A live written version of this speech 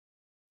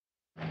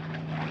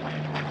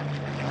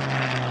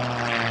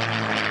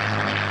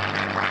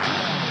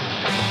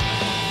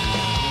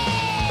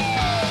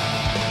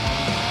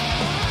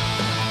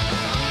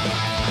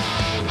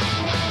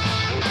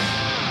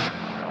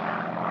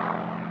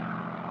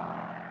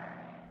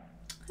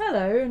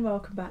Hello and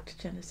welcome back to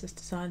Genesis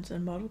Designs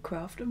and Model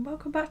Craft, and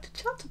welcome back to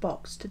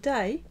Chatterbox.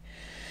 Today,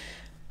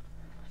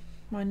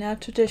 my now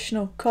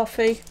traditional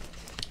coffee,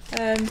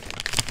 and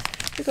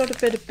we've got a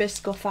bit of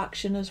biscoff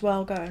action as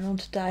well going on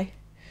today.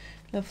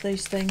 Love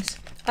these things.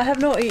 I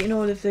have not eaten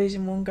all of these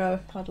in one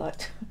go. I'd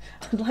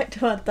like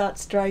to add that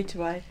straight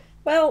away.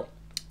 Well,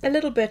 a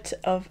little bit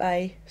of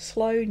a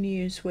slow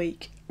news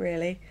week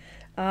really.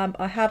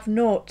 I have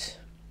not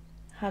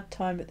had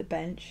time at the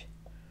bench.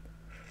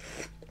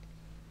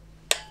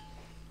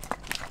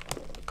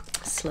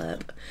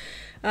 Slurp.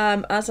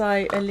 As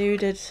I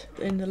alluded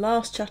in the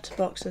last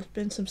Chatterbox, there's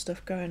been some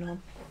stuff going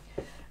on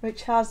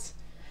which has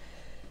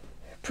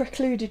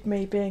precluded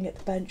me being at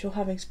the bench or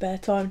having spare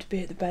time to be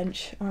at the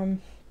bench.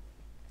 I'm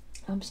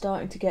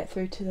starting to get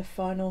through to the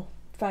final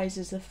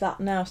phases of that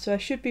now, so I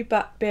should be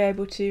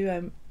able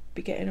to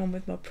be getting on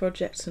with my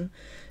projects and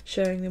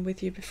sharing them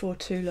with you before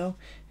too long.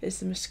 It's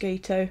the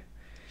mosquito.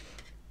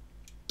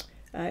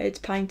 It's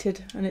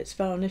painted and it's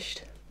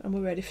varnished and we're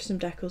ready for some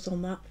decals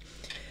on that.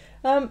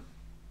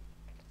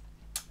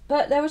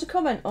 But there was a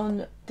comment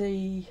on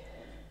I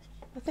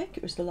think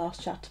it was the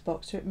last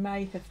Chatterbox, or it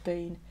may have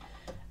been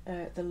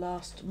the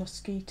last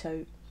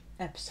mosquito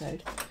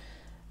episode,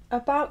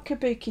 about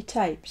Kabuki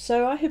tape.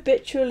 So I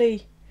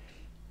habitually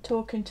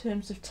talk in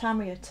terms of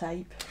Tamiya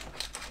tape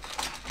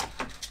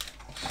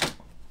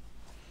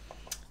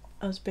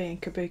as being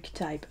Kabuki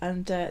tape,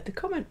 and the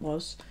comment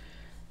was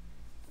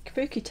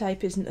Kabuki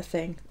tape isn't a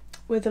thing,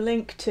 with a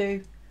link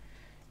to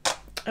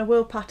a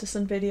Will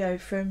Patterson video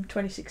from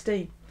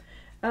 2016.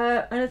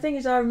 And the thing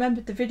is, I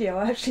remembered the video.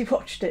 I actually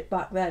watched it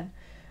back then,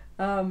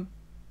 and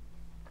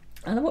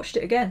I watched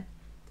it again,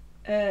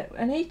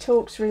 and he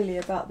talks really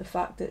about the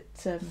fact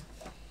that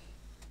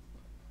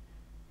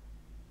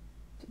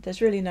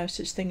there's really no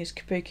such thing as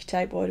Kabuki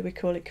tape. Why do we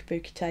call it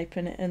Kabuki tape?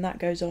 And that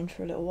goes on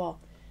for a little while.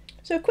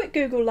 So a quick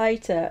Google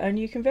later, and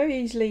you can very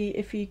easily,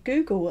 if you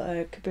Google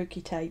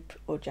Kabuki tape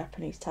or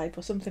Japanese tape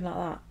or something like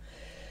that,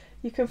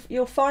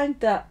 you'll find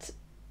that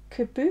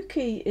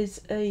Kabuki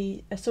is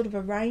a sort of a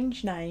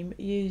range name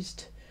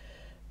used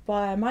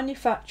by a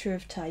manufacturer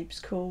of tapes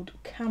called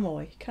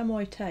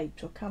Kamoi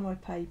tapes or Kamoi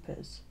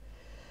papers,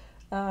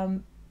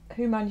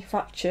 who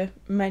manufacture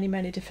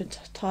many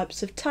different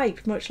types of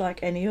tape, much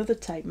like any other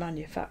tape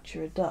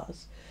manufacturer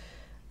does.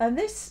 And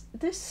this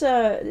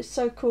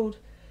so-called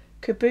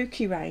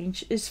Kabuki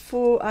range is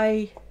for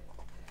a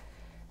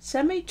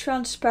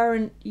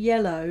semi-transparent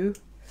yellow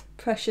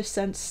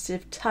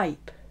pressure-sensitive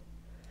tape.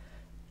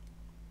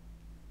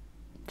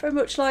 Very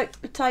much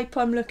like the tape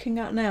I'm looking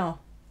at now,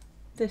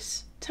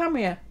 this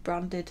Tamiya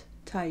branded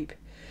tape.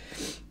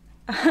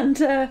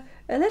 And a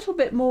little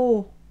bit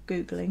more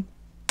Googling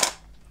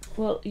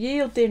will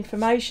yield the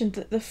information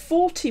that the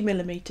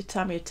 40mm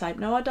Tamiya tape,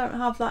 now I don't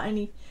have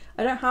any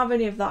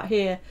of that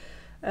here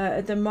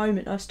at the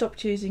moment. I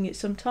stopped using it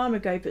some time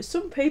ago, but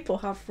some people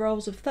have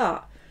rolls of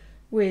that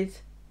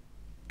with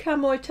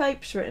Kamoi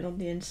tapes written on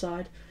the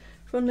inside.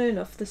 Funnily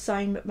enough, the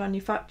same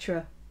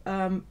manufacturer.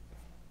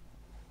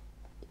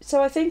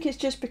 So I think it's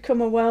just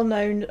become a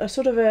well-known, a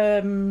sort of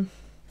a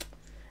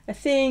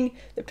thing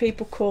that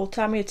people call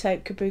Tamiya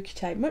tape, Kabuki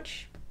tape,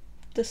 much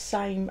the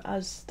same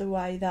as the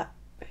way that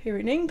here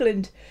in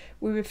England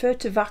we refer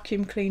to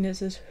vacuum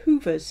cleaners as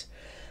Hoovers,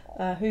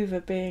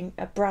 Hoover being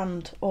a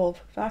brand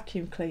of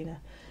vacuum cleaner.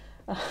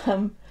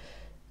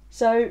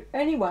 So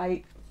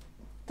anyway,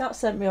 that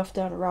sent me off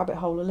down a rabbit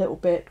hole a little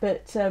bit,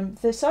 but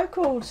the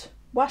so-called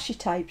washi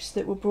tapes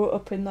that were brought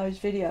up in those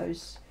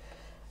videos,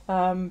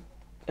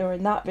 or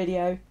in that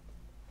video,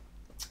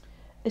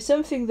 is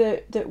something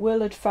that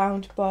Will had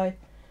found by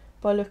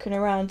looking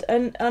around,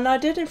 and I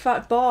did in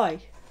fact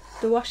buy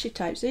the washi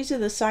tapes. These are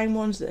the same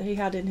ones that he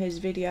had in his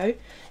video.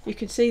 You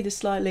can see the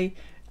slightly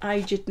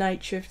aged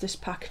nature of this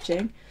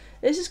packaging.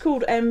 This is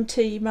called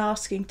MT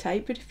masking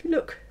tape, but if you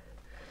look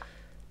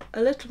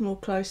a little more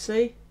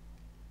closely,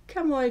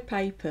 Kamoi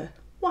paper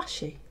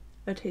washi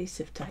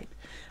adhesive tape.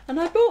 And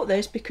I bought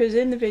this because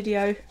in the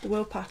video, the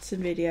Will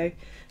Patterson video,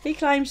 he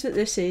claims that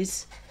this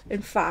is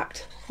in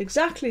fact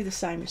exactly the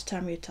same as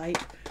Tamiya tape,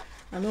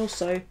 and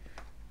also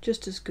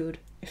just as good,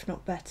 if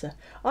not better.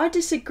 I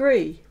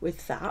disagree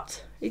with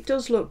that. It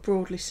does look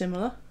broadly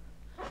similar,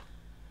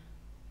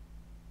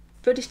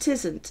 but it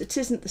isn't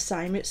the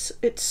same. It's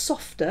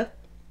softer.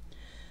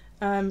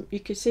 You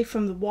can see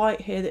from the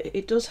white here that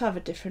it does have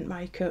a different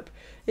makeup.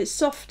 It's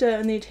softer,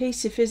 and the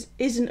adhesive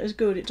isn't as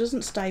good. It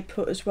doesn't stay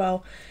put as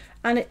well,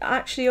 and it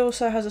actually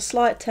also has a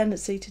slight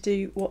tendency to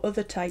do what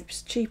other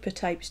tapes, cheaper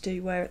tapes,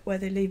 do, where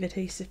they leave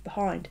adhesive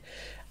behind.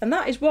 And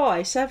that is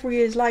why several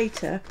years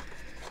later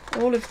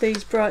all of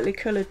these brightly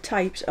coloured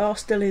tapes are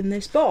still in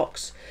this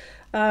box.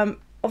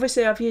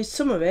 Obviously I've used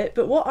some of it,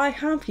 but what I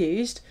have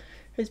used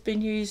has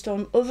been used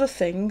on other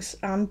things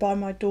and by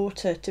my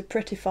daughter to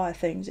prettify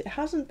things. It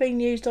hasn't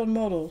been used on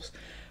models.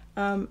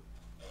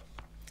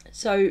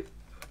 So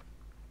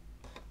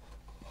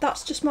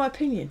that's just my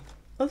opinion.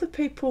 Other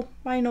people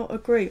may not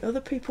agree.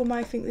 Other people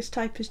may think this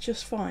tape is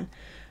just fine.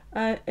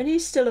 It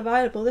is still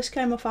available. This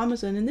came off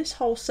Amazon, and this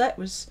whole set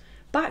was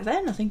back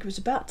then I think it was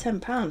about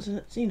 £10, and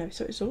it's, you know,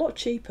 so it's a lot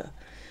cheaper.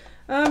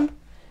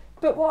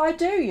 But what I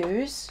do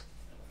use,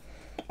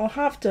 or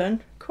have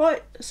done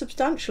quite a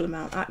substantial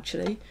amount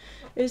actually,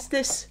 is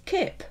this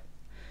kip.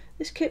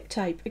 This kip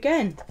tape,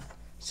 again,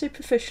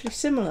 superficially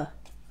similar.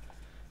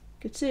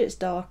 You can see it's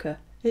darker,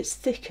 it's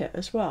thicker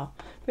as well,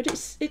 but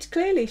it's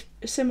clearly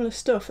similar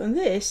stuff, and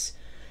this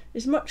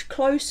is much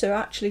closer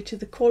actually to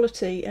the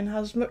quality and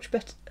has much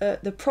better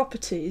the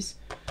properties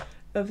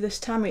of this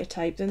Tamiya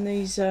tape than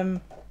these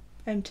MT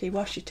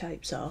washi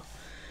tapes are.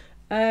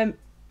 Now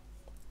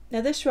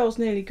this roll's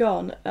nearly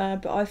gone,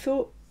 but I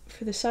thought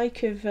for the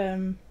sake of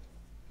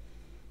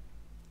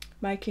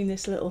making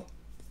this little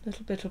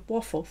bit of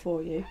waffle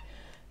for you,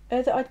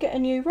 that I'd get a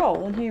new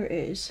roll, and here it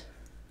is,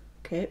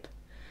 kip.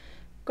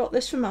 Got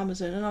this from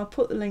Amazon, and I'll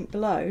put the link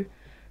below.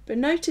 But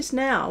notice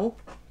now,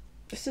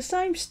 it's the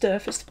same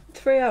stuff, it's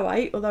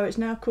 308, although it's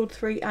now called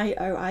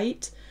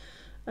 3808.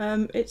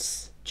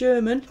 It's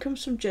German,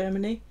 comes from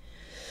Germany.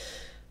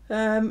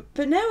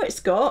 But now it's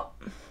got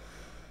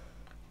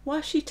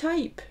washi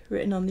tape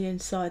written on the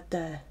inside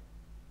there.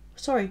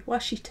 Sorry,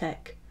 washi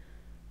tech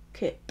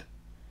kip.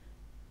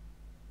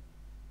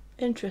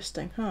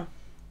 Interesting, huh?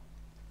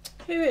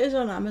 Here it is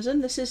on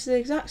Amazon. This is the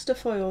exact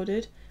stuff I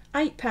ordered.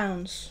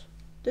 £8.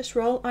 This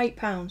roll,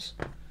 £8.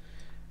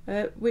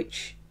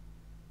 Which,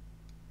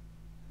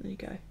 there you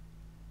go.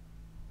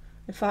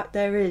 In fact,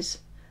 there is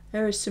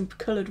some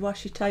coloured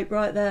washi tape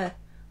right there.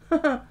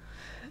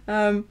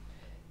 £8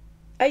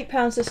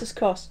 this has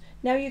cost.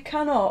 Now you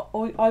cannot,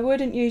 or I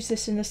wouldn't use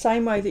this in the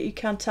same way that you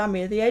can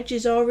Tamiya. The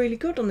edges are really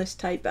good on this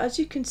tape, but as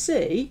you can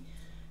see,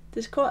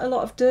 there's quite a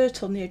lot of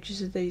dirt on the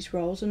edges of these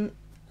rolls, and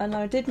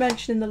I did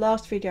mention in the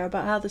last video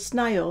about how the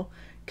snail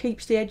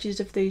keeps the edges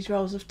of these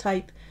rolls of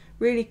tape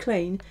really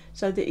clean,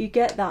 so that you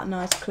get that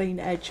nice clean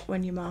edge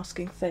when you're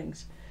masking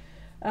things.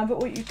 But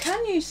what you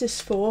can use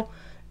this for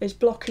is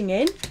blocking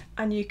in,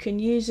 and you can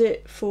use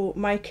it for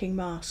making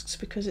masks,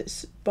 because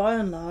it's by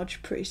and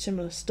large pretty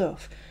similar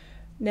stuff.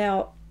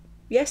 Now,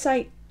 yes,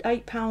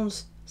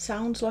 £8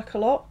 sounds like a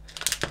lot,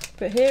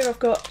 but here I've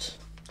got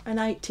an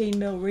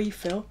 18mm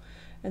refill,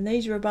 and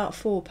these are about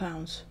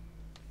 £4.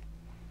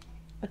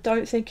 I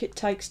don't think it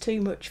takes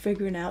too much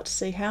figuring out to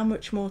see how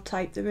much more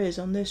tape there is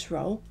on this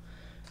roll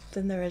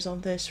than there is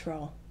on this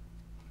roll.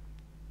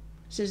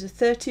 This is a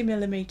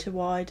 30mm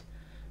wide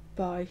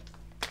by,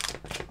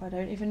 I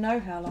don't even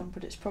know how long,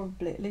 but it's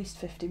probably at least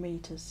 50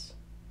 metres.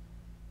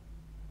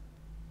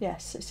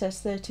 Yes, it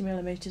says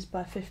 30mm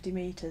by 50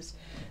 metres.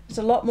 There's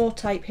a lot more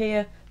tape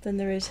here than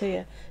there is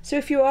here. So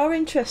if you are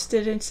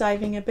interested in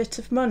saving a bit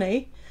of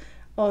money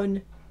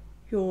on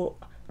your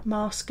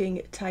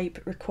masking tape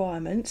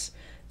requirements,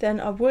 then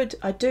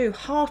I do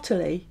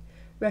heartily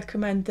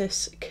recommend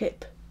this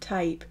kip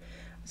tape,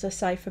 as I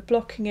say, for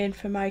blocking in,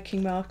 for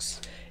making marks.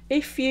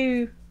 If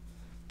you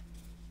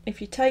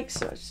take,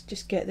 so let's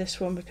just get this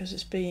one because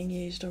it's being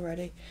used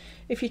already.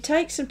 If you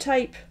take some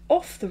tape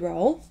off the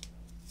roll,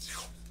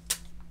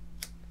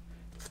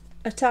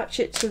 attach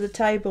it to the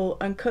table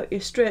and cut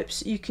your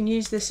strips, you can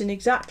use this in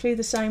exactly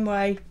the same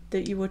way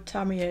that you would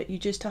Tamiya. You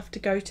just have to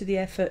go to the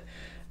effort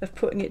of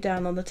putting it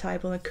down on the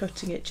table and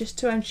cutting it, just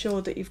to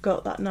ensure that you've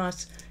got that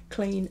nice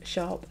clean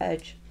sharp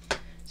edge.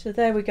 So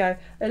there we go,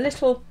 a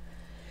little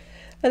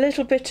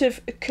bit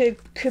of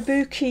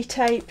Kabuki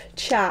tape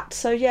chat.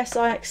 So yes,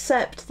 I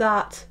accept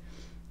that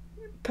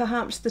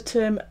perhaps the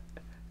term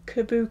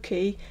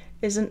Kabuki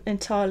isn't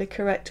entirely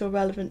correct or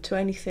relevant to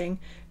anything,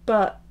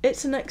 but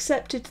it's an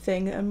accepted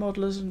thing, and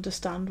modelers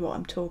understand what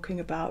I'm talking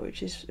about,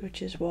 which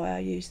is why I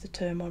use the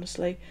term,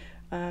 honestly.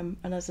 And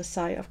as I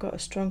say, I've got a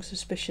strong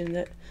suspicion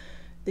that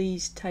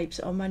these tapes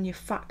are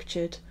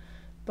manufactured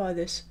by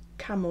this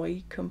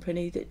Kamoi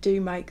company that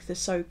do make the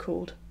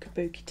so-called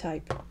Kabuki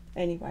tape.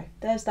 Anyway,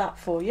 there's that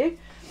for you.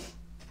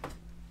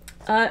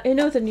 In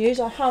other news,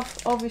 I have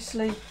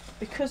obviously,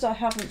 because I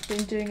haven't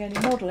been doing any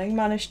modelling,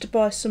 managed to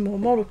buy some more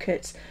model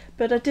kits,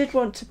 but I did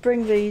want to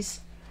bring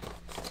these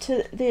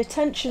to the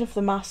attention of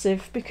the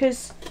massive,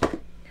 because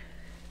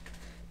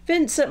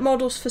Vince at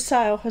Models for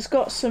Sale has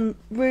got some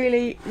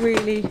really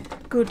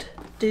good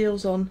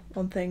deals on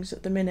things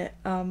at the minute.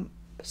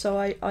 So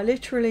I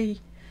literally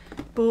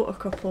bought a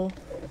couple,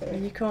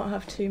 and you can't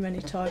have too many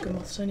tiger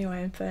moths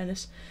anyway, in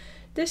fairness.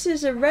 This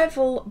is a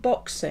Revel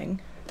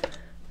boxing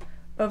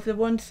of the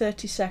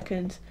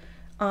 1/32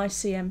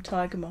 ICM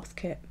tiger moth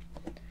kit.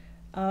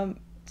 The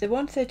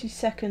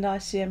 1/32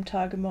 ICM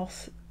tiger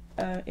moth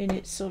in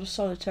its sort of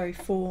solitary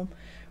form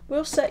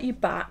will set you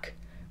back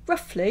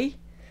roughly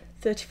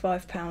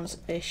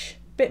 £35-ish.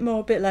 Bit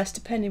more, bit less,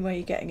 depending where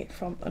you're getting it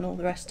from and all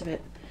the rest of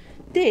it.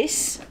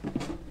 This,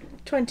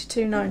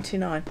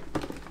 £22.99.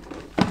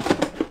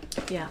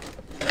 Yeah,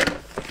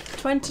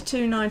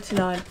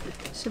 £22.99.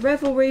 It's a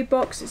Revelry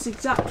box. It's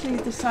exactly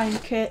the same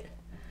kit.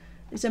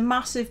 It's a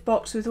massive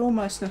box with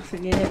almost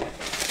nothing in it.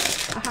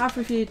 I have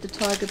reviewed the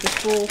Tiger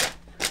before,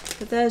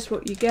 but there's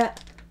what you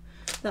get.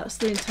 That's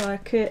the entire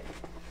kit,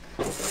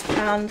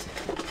 and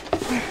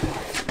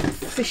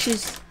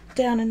fishes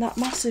down in that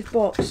massive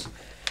box.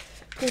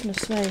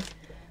 Goodness me.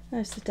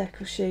 There's the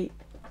decal sheet.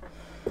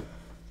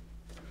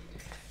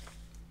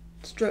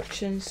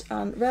 instructions,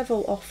 and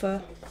Revell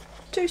offer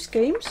 2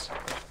 schemes,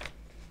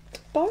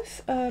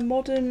 both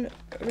modern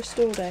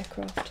restored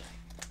aircraft.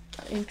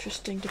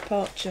 Interesting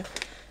departure.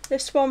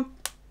 This one,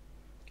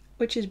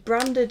 which is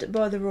branded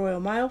by the Royal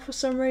Mail for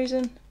some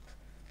reason,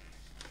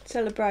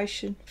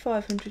 celebration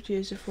 500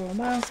 years of Royal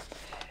Mail,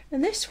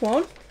 and this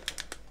one,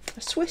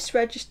 a Swiss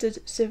registered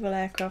civil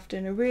aircraft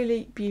in a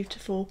really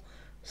beautiful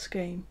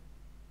scheme.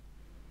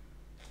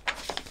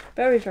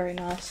 Very, very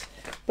nice,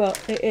 but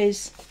it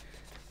is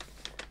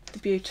the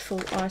beautiful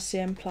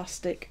ICM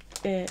plastic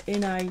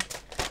in a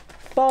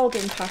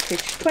bargain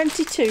package,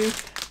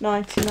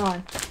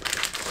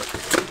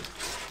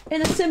 $22.99.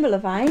 In a similar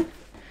vein,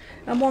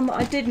 and one that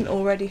I didn't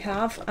already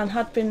have and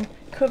had been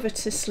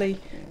covetously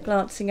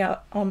glancing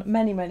at on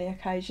many, many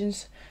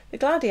occasions, the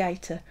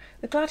Gladiator.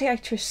 The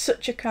Gladiator is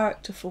such a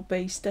characterful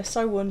beast. They're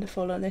so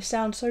wonderful and they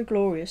sound so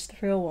glorious, the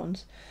real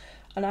ones.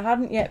 And I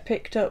hadn't yet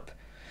picked up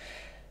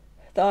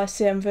the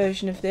ICM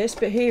version of this,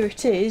 but here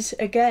it is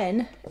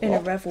again in a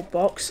Revell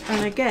box,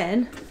 and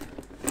again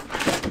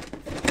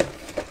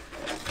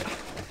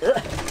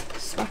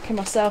smacking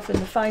myself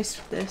in the face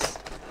with this.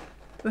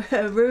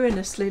 A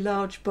ruinously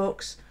large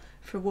box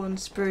for one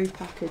sprue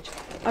package.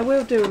 I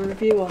will do a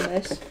review on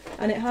this,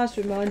 and it has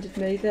reminded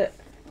me that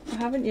I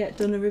haven't yet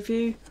done a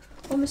review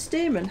on the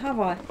Stearman,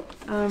 have I?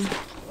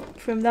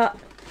 From that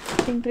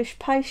English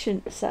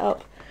Patient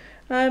setup.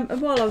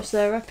 And while I was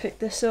there, I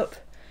picked this up.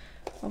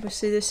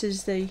 Obviously, this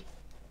is the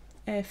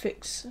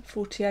Airfix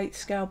 48th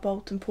scale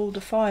bolt and pull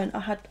Defiant.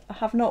 I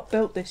have not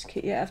built this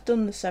kit yet. I've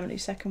done the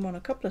 72nd one a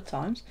couple of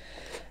times.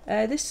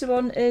 This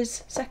one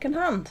is second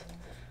hand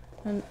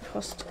and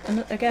cost,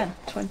 again,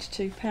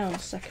 £22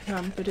 second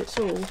hand, but it's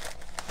all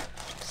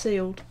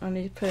sealed and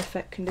in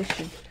perfect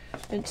condition.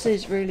 It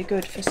is really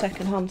good for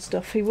second hand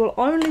stuff. He will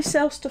only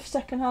sell stuff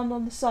second hand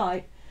on the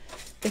site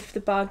if the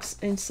bags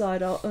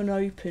inside are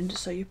unopened,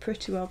 so you're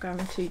pretty well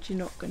guaranteed you're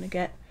not going to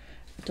get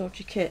a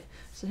dodgy kit.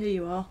 So here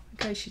you are, in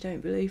case you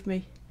don't believe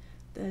me.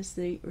 There's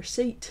the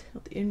receipt,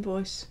 not the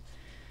invoice.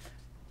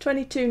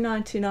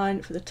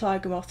 $22.99 for the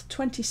Tiger Moth,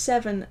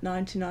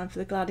 $27.99 for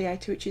the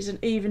Gladiator, which is an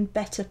even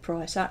better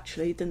price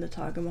actually than the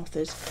Tiger Moth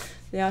is.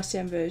 The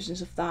ICM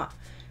versions of that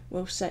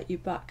will set you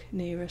back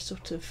near a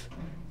sort of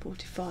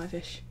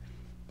 45-ish.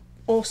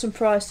 Awesome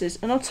prices,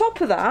 and on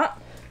top of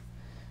that,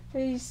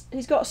 he's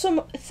got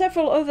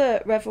several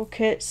other Revell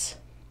kits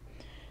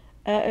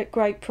at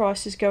great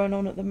prices going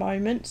on at the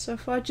moment. So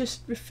if I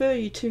just refer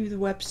you to the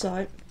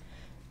website,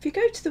 if you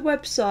go to the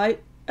website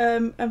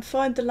and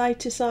find the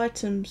latest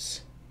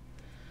items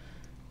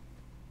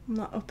on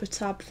that upper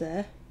tab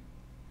there,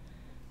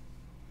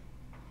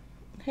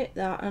 hit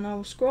that, and I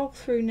will scroll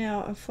through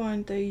now and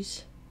find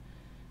these.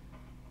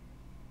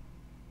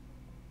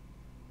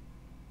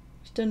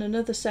 He's done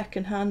another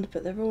second hand,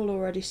 but they're all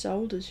already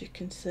sold, as you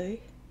can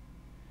see.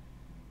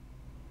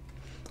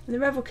 And the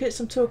Revell kits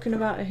I'm talking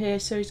about are here.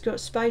 So he's got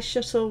Space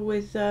Shuttle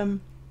with the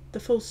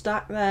full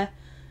stack there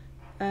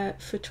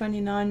for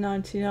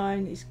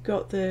 $29.99. He's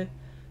got the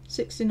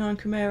 69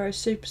 Camaro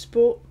Super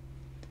Sport,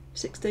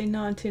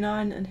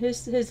 $16.99, and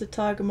here's the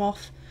Tiger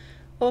Moth.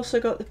 Also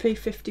got the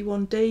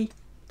P51D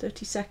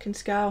 32nd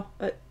scale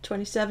at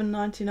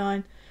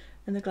 $27.99,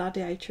 and the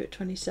Gladiator at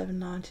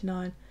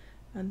 $27.99.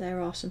 And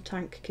there are some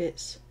tank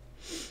kits.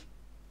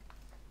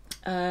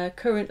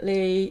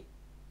 Currently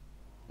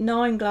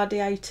 9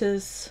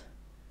 Gladiators,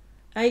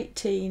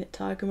 18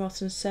 Tiger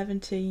Moths, and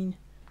 17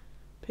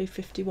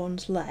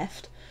 P51s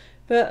left.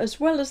 But as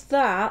well as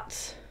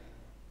that,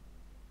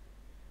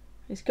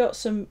 he's got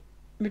some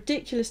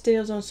ridiculous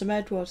deals on some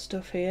Edward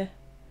stuff here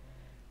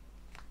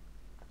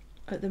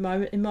at the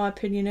moment, in my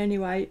opinion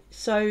anyway.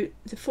 So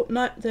the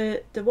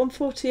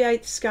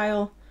 1/48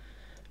 scale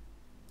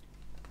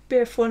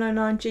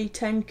BF109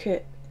 G10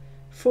 kit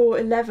for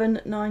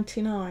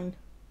 $11.99,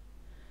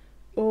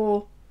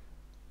 or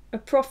a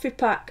Profi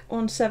Pack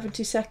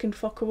 1/72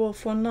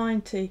 Focke-Wulf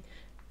 190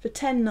 for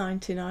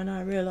 $10.99.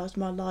 I realise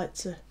my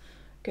lights are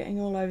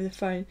getting all over the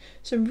phone.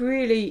 Some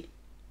really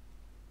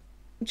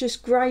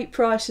just great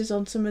prices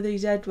on some of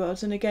these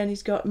Edwards, and again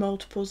he's got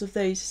multiples of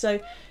these.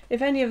 So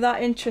if any of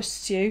that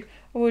interests you,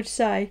 I would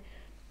say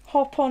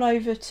hop on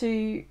over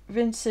to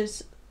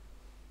Vince's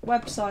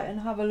website and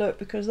have a look,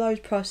 because those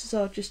prices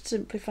are just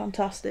simply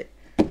fantastic.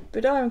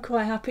 But I am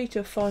quite happy to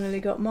have finally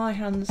got my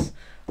hands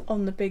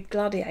on the big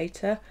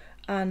Gladiator,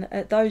 and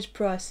at those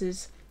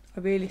prices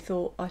I really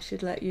thought I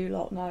should let you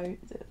lot know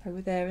that they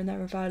were there and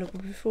they're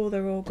available before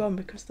they're all gone,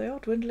 because they are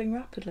dwindling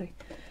rapidly.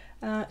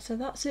 So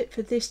that's it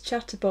for this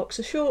Chatterbox,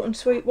 a short and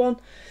sweet one.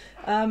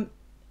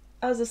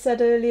 As I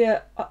said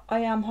earlier, I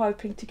am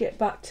hoping to get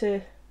back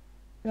to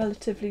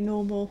relatively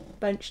normal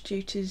bench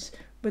duties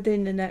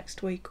within the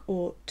next week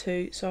or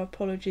two, so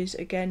apologies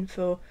again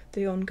for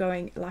the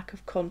ongoing lack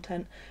of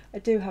content. I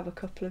do have a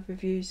couple of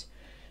reviews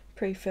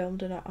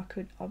pre-filmed, and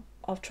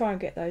I'll try and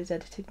get those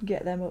edited and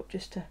get them up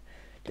just to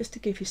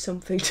give you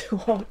something to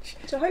watch.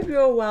 So I hope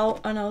you're all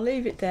well, and I'll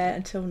leave it there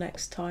until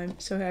next time.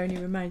 So it only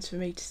remains for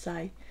me to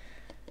say,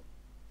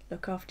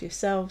 look after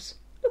yourselves,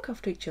 look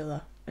after each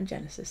other, and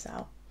Genesis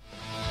out.